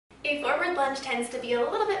A forward lunge tends to be a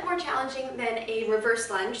little bit more challenging than a reverse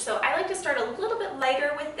lunge, so I like to start a little bit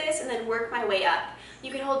lighter with this and then work my way up. You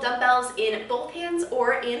can hold dumbbells in both hands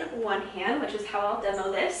or in one hand, which is how I'll demo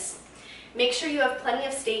this. Make sure you have plenty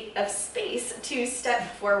of space to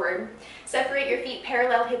step forward. Separate your feet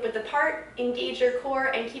parallel hip width apart, engage your core,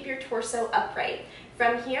 and keep your torso upright.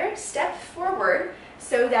 From here, step forward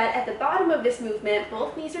so that at the bottom of this movement,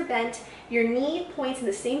 both knees are bent, your knee points in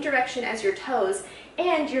the same direction as your toes,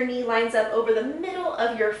 and your knee lines up over the middle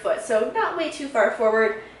of your foot. So not way too far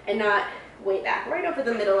forward and not way back, right over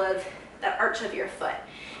the middle of that arch of your foot.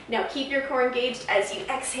 Now keep your core engaged as you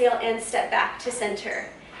exhale and step back to center.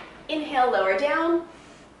 Inhale, lower down,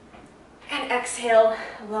 and exhale,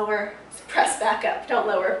 lower, press back up. Don't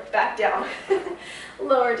lower, back down.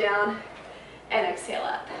 Lower down, and exhale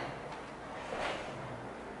up.